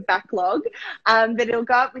bit of a backlog, but it'll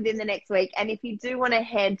go up within the next week. And if you do want to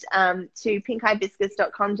head to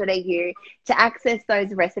pinkhibiscus.com.au to access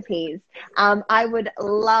those recipes, I would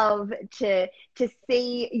love to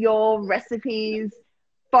see your recipes,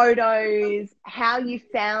 photos, how you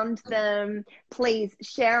found them. Please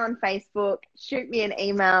share on Facebook, shoot me an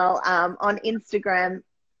email on Instagram.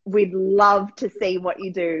 We'd love to see what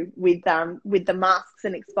you do with the masks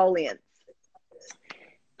and exfoliants.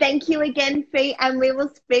 Thank you again, Fee, and we will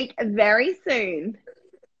speak very soon.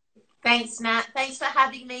 Thanks, Nat. Thanks for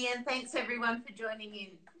having me, and thanks everyone for joining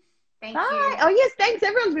in. Thank Bye. you. Oh yes, thanks.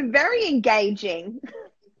 Everyone's been very engaging.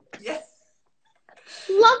 Yes.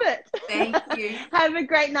 Love it. Thank you. Have a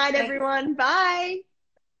great night, everyone. Bye.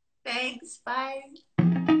 Thanks. Bye.